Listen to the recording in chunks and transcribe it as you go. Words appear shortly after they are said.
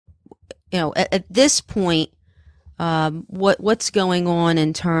at this point, what's going on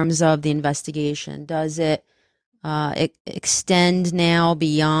in terms of the investigation? Does it extend now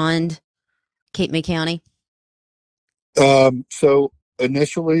beyond Cape May County? So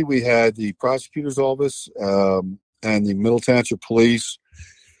initially, we had the prosecutor's office and the Middle Township Police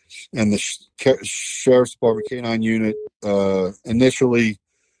and the Sheriff's Department K-9 unit initially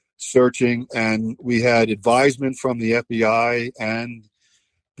searching, and we had advisement from the FBI and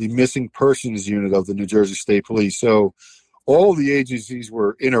the Missing Persons Unit of the New Jersey State Police. So all the agencies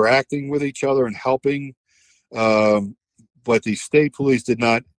were interacting with each other and helping, but the state police did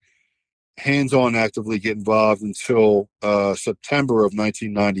not hands-on actively get involved until September of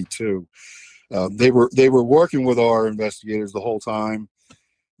 1992. They were working with our investigators the whole time,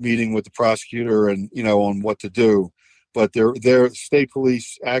 meeting with the prosecutor and on what to do. But their state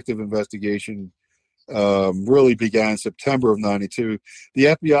police active investigation really began September of '92. The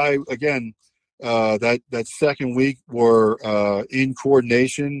FBI again that second week were in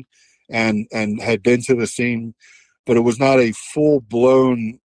coordination and had been to the scene, but it was not a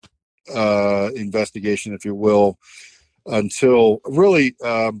full-blown investigation, if you will, until really,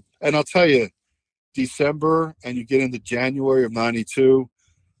 and I'll tell you, December and you get into January of '92.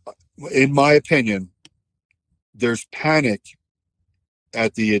 In my opinion, there's panic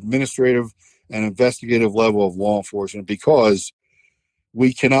at the administrative and investigative level of law enforcement because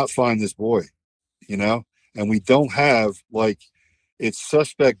we cannot find this boy, and we don't have, it's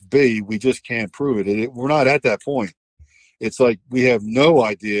suspect B, we just can't prove it. We're not at that point. It's like we have no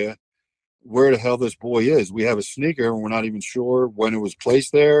idea where the hell this boy is. We have a sneaker and we're not even sure when it was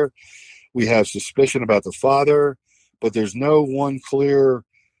placed there. We have suspicion about the father, but there's no one clear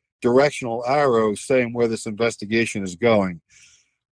directional arrow saying where this investigation is going.